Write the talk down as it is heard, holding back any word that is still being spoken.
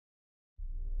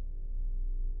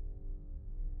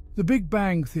The Big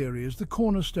Bang Theory is the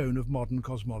cornerstone of modern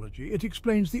cosmology. It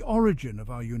explains the origin of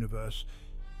our universe.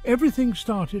 Everything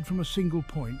started from a single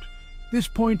point. This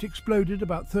point exploded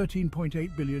about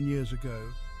 13.8 billion years ago.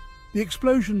 The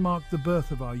explosion marked the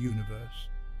birth of our universe.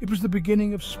 It was the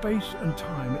beginning of space and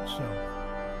time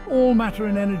itself. All matter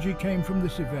and energy came from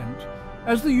this event.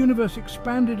 As the universe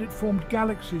expanded, it formed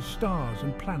galaxies, stars,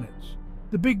 and planets.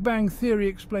 The Big Bang Theory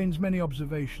explains many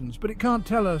observations, but it can't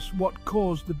tell us what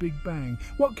caused the Big Bang.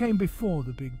 What came before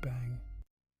the Big Bang?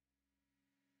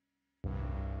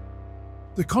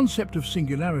 The concept of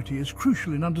singularity is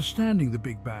crucial in understanding the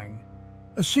Big Bang.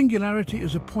 A singularity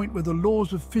is a point where the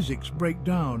laws of physics break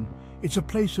down. It's a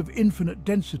place of infinite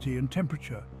density and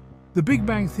temperature. The Big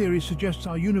Bang Theory suggests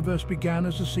our universe began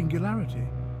as a singularity.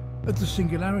 At the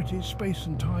singularity, space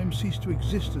and time cease to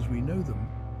exist as we know them.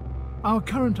 Our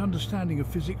current understanding of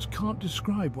physics can't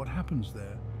describe what happens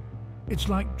there. It's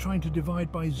like trying to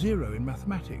divide by zero in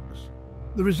mathematics.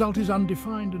 The result is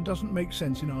undefined and doesn't make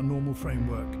sense in our normal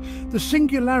framework. The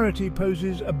singularity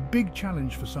poses a big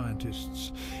challenge for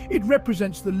scientists. It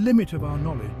represents the limit of our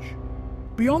knowledge.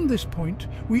 Beyond this point,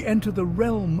 we enter the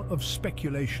realm of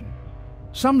speculation.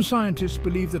 Some scientists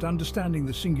believe that understanding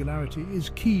the singularity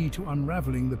is key to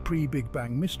unraveling the pre-Big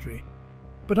Bang mystery.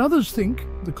 But others think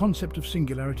the concept of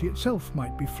singularity itself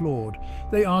might be flawed.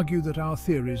 They argue that our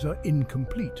theories are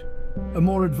incomplete. A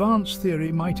more advanced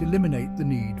theory might eliminate the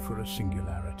need for a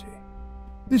singularity.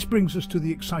 This brings us to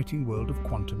the exciting world of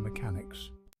quantum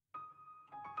mechanics.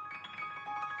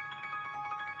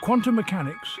 Quantum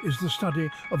mechanics is the study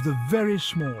of the very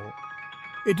small.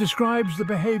 It describes the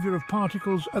behavior of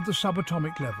particles at the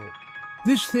subatomic level.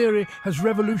 This theory has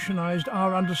revolutionized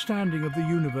our understanding of the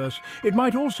universe. It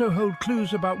might also hold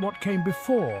clues about what came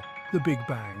before the Big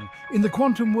Bang. In the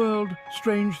quantum world,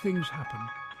 strange things happen.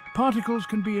 Particles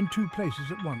can be in two places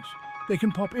at once. They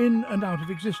can pop in and out of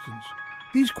existence.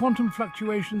 These quantum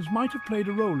fluctuations might have played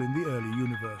a role in the early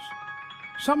universe.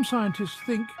 Some scientists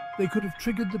think they could have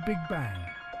triggered the Big Bang.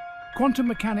 Quantum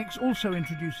mechanics also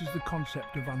introduces the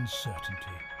concept of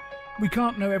uncertainty. We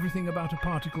can't know everything about a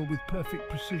particle with perfect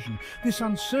precision. This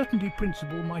uncertainty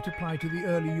principle might apply to the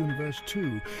early universe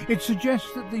too. It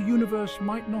suggests that the universe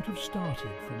might not have started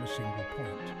from a single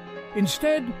point.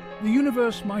 Instead, the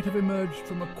universe might have emerged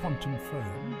from a quantum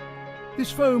foam.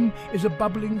 This foam is a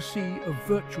bubbling sea of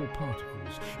virtual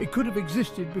particles. It could have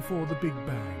existed before the Big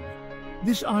Bang.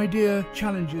 This idea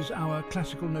challenges our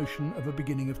classical notion of a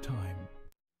beginning of time.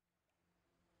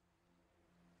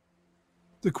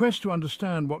 The quest to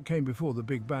understand what came before the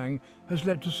Big Bang has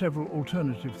led to several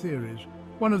alternative theories.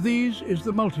 One of these is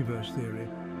the multiverse theory.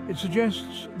 It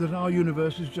suggests that our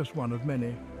universe is just one of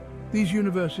many. These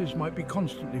universes might be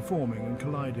constantly forming and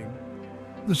colliding.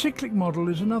 The cyclic model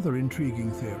is another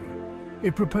intriguing theory.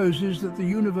 It proposes that the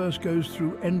universe goes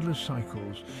through endless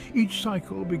cycles. Each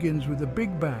cycle begins with a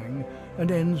Big Bang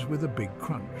and ends with a big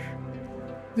crunch.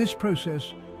 This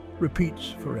process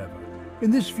repeats forever. In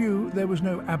this view, there was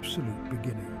no absolute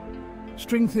beginning.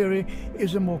 String theory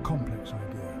is a more complex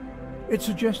idea. It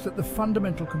suggests that the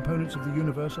fundamental components of the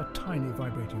universe are tiny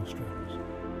vibrating strings.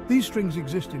 These strings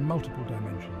exist in multiple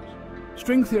dimensions.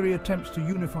 String theory attempts to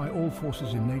unify all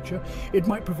forces in nature. It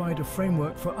might provide a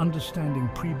framework for understanding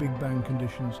pre-Big Bang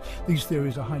conditions. These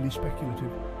theories are highly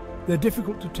speculative. They're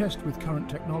difficult to test with current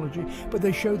technology, but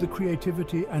they show the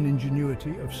creativity and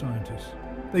ingenuity of scientists.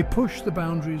 They push the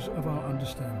boundaries of our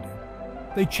understanding.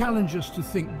 They challenge us to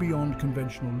think beyond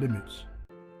conventional limits.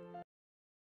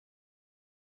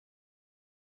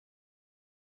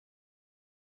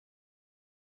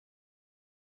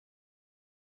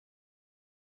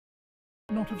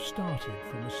 Not have started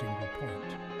from a single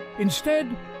point.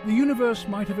 Instead, the universe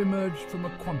might have emerged from a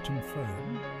quantum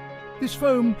foam. This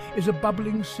foam is a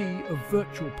bubbling sea of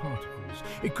virtual particles.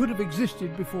 It could have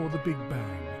existed before the Big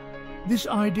Bang. This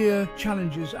idea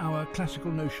challenges our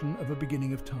classical notion of a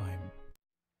beginning of time.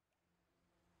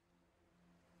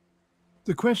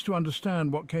 The quest to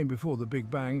understand what came before the Big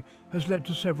Bang has led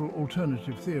to several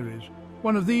alternative theories.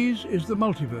 One of these is the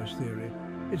multiverse theory.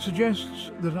 It suggests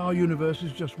that our universe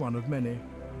is just one of many.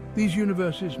 These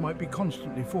universes might be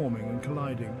constantly forming and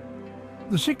colliding.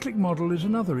 The cyclic model is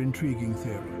another intriguing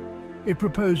theory. It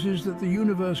proposes that the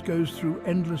universe goes through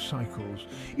endless cycles.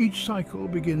 Each cycle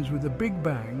begins with a Big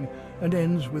Bang and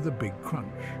ends with a big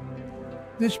crunch.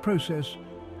 This process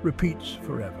repeats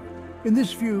forever. In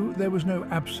this view, there was no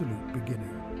absolute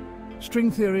beginning. String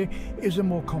theory is a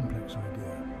more complex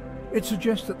idea. It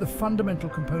suggests that the fundamental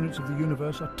components of the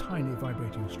universe are tiny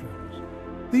vibrating strings.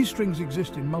 These strings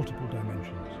exist in multiple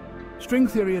dimensions. String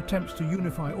theory attempts to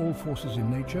unify all forces in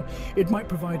nature. It might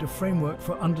provide a framework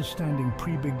for understanding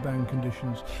pre-Big Bang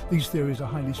conditions. These theories are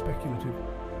highly speculative.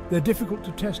 They're difficult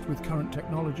to test with current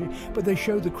technology, but they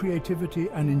show the creativity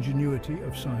and ingenuity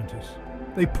of scientists.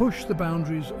 They push the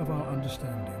boundaries of our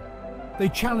understanding. They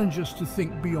challenge us to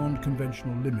think beyond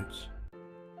conventional limits.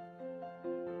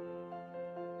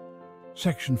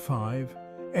 Section 5.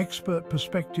 Expert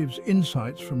perspectives,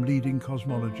 insights from leading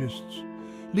cosmologists.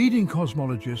 Leading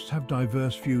cosmologists have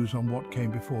diverse views on what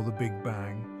came before the Big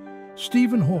Bang.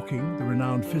 Stephen Hawking, the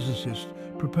renowned physicist,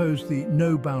 proposed the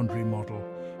no-boundary model.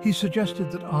 He suggested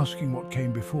that asking what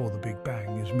came before the Big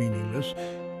Bang is meaningless.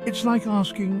 It's like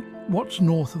asking, what's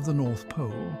north of the North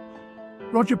Pole?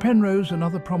 Roger Penrose,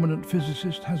 another prominent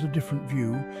physicist, has a different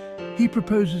view. He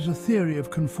proposes a theory of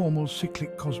conformal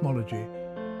cyclic cosmology.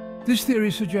 This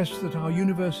theory suggests that our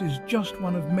universe is just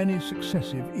one of many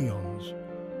successive eons.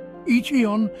 Each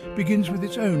eon begins with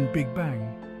its own Big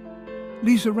Bang.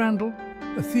 Lisa Randall,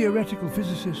 a theoretical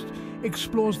physicist,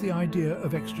 explores the idea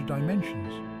of extra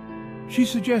dimensions. She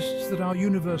suggests that our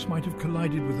universe might have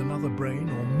collided with another brane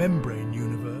or membrane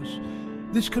universe.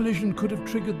 This collision could have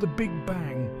triggered the Big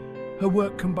Bang. Her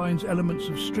work combines elements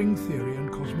of string theory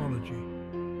and cosmology.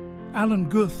 Alan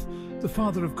Guth, the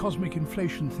father of cosmic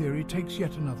inflation theory, takes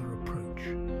yet another approach.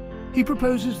 He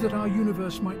proposes that our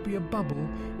universe might be a bubble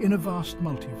in a vast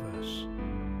multiverse.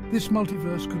 This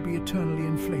multiverse could be eternally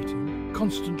inflating,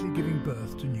 constantly giving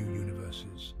birth to new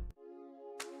universes.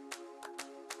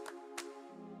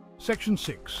 Section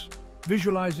 6.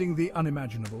 Visualizing the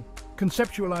unimaginable.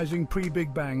 Conceptualizing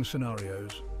pre-Big Bang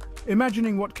scenarios.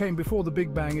 Imagining what came before the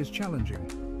Big Bang is challenging.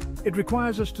 It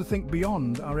requires us to think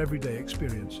beyond our everyday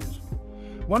experiences.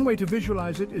 One way to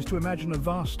visualize it is to imagine a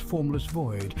vast, formless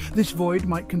void. This void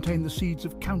might contain the seeds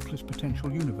of countless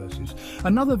potential universes.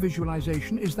 Another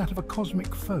visualization is that of a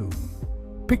cosmic foam.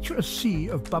 Picture a sea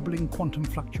of bubbling quantum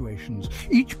fluctuations.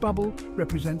 Each bubble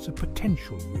represents a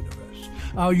potential universe.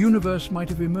 Our universe might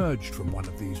have emerged from one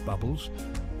of these bubbles.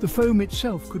 The foam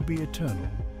itself could be eternal,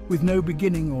 with no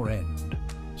beginning or end.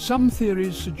 Some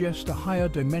theories suggest a higher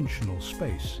dimensional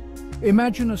space.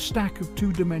 Imagine a stack of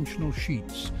two-dimensional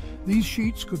sheets. These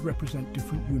sheets could represent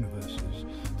different universes.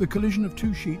 The collision of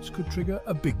two sheets could trigger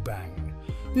a Big Bang.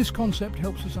 This concept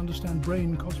helps us understand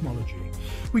brane cosmology.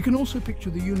 We can also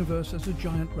picture the universe as a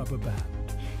giant rubber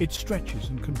band. It stretches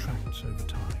and contracts over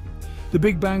time. The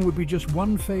Big Bang would be just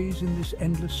one phase in this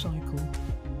endless cycle.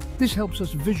 This helps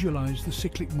us visualize the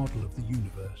cyclic model of the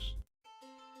universe.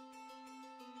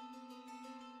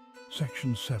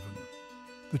 Section 7.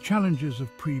 The challenges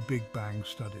of pre-Big Bang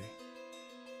study.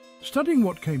 Studying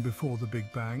what came before the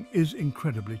Big Bang is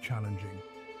incredibly challenging.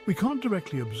 We can't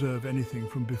directly observe anything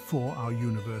from before our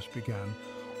universe began.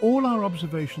 All our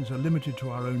observations are limited to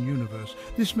our own universe.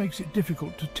 This makes it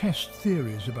difficult to test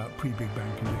theories about pre-Big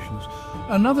Bang conditions.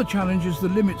 Another challenge is the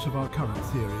limits of our current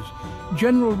theories.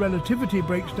 General relativity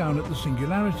breaks down at the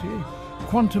singularity.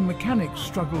 Quantum mechanics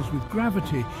struggles with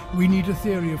gravity. We need a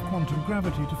theory of quantum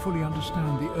gravity to fully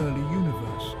understand the early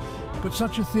universe. But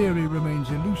such a theory remains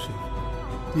elusive.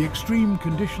 The extreme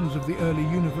conditions of the early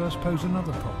universe pose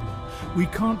another problem. We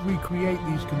can't recreate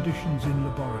these conditions in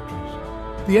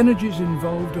laboratories. The energies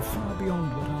involved are far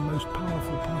beyond what our most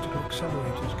powerful particle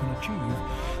accelerators can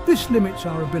achieve. This limits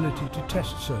our ability to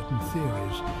test certain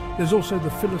theories. There's also the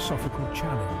philosophical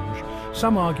challenge.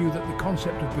 Some argue that the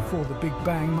concept of before the Big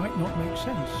Bang might not make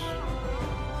sense.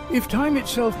 If time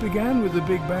itself began with the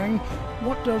Big Bang,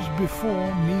 what does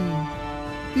before mean?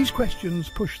 These questions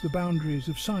push the boundaries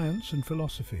of science and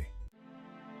philosophy.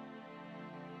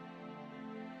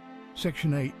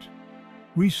 Section 8.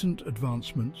 Recent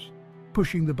advancements,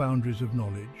 pushing the boundaries of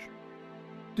knowledge.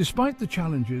 Despite the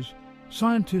challenges,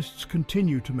 scientists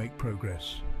continue to make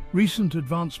progress. Recent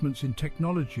advancements in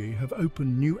technology have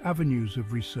opened new avenues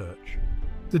of research.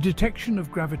 The detection of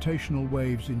gravitational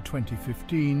waves in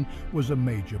 2015 was a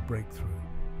major breakthrough.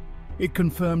 It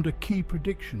confirmed a key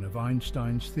prediction of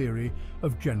Einstein's theory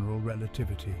of general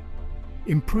relativity.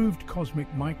 Improved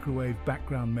cosmic microwave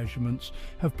background measurements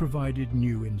have provided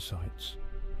new insights.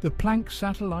 The Planck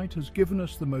satellite has given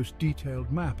us the most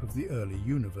detailed map of the early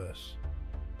universe.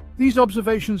 These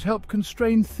observations help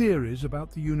constrain theories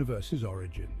about the universe's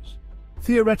origins.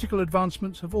 Theoretical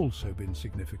advancements have also been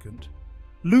significant.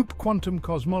 Loop quantum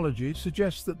cosmology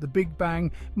suggests that the Big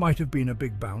Bang might have been a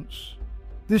big bounce.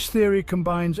 This theory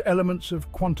combines elements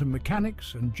of quantum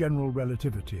mechanics and general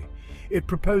relativity. It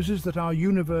proposes that our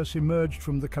universe emerged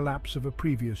from the collapse of a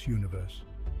previous universe.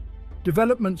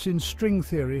 Developments in string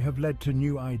theory have led to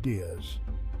new ideas.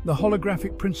 The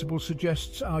holographic principle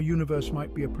suggests our universe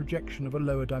might be a projection of a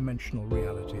lower dimensional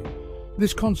reality.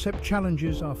 This concept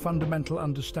challenges our fundamental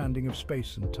understanding of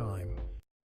space and time.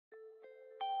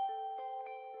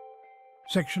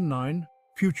 Section 9.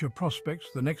 Future Prospects,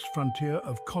 the Next Frontier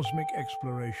of Cosmic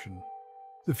Exploration.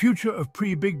 The future of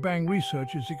pre-Big Bang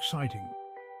research is exciting.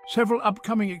 Several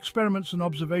upcoming experiments and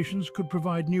observations could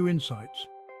provide new insights.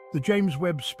 The James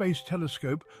Webb Space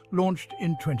Telescope, launched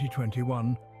in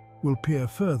 2021, will peer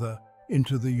further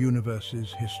into the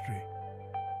universe's history.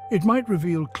 It might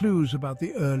reveal clues about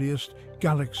the earliest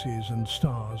galaxies and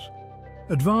stars.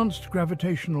 Advanced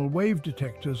gravitational wave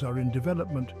detectors are in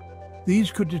development.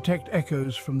 These could detect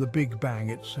echoes from the Big Bang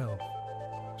itself.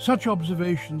 Such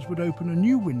observations would open a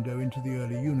new window into the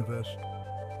early universe.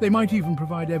 They might even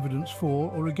provide evidence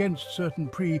for or against certain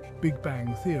pre-Big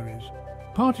Bang theories.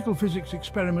 Particle physics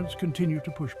experiments continue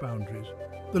to push boundaries.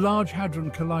 The Large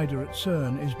Hadron Collider at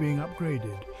CERN is being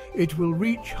upgraded. It will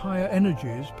reach higher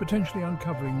energies, potentially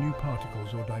uncovering new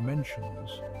particles or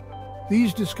dimensions.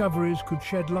 These discoveries could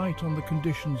shed light on the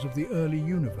conditions of the early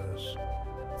universe.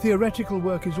 Theoretical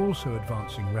work is also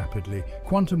advancing rapidly.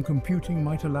 Quantum computing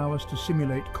might allow us to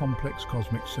simulate complex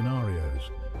cosmic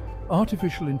scenarios.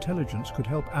 Artificial intelligence could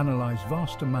help analyze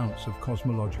vast amounts of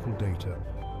cosmological data.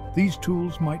 These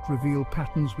tools might reveal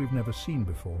patterns we've never seen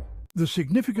before. The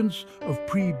significance of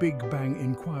pre-Big Bang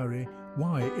inquiry,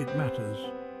 why it matters.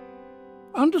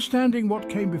 Understanding what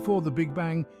came before the Big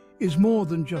Bang is more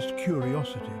than just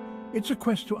curiosity. It's a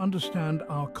quest to understand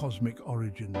our cosmic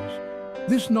origins.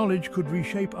 This knowledge could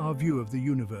reshape our view of the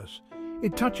universe.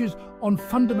 It touches on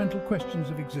fundamental questions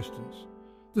of existence.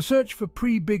 The search for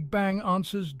pre-Big Bang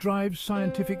answers drives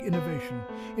scientific innovation.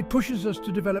 It pushes us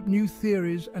to develop new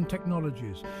theories and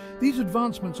technologies. These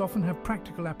advancements often have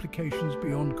practical applications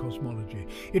beyond cosmology.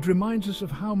 It reminds us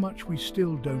of how much we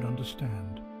still don't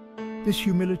understand. This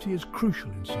humility is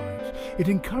crucial in science. It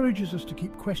encourages us to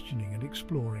keep questioning and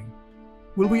exploring.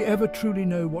 Will we ever truly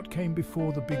know what came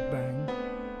before the Big Bang?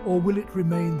 Or will it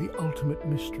remain the ultimate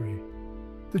mystery?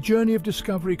 The journey of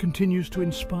discovery continues to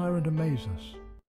inspire and amaze us.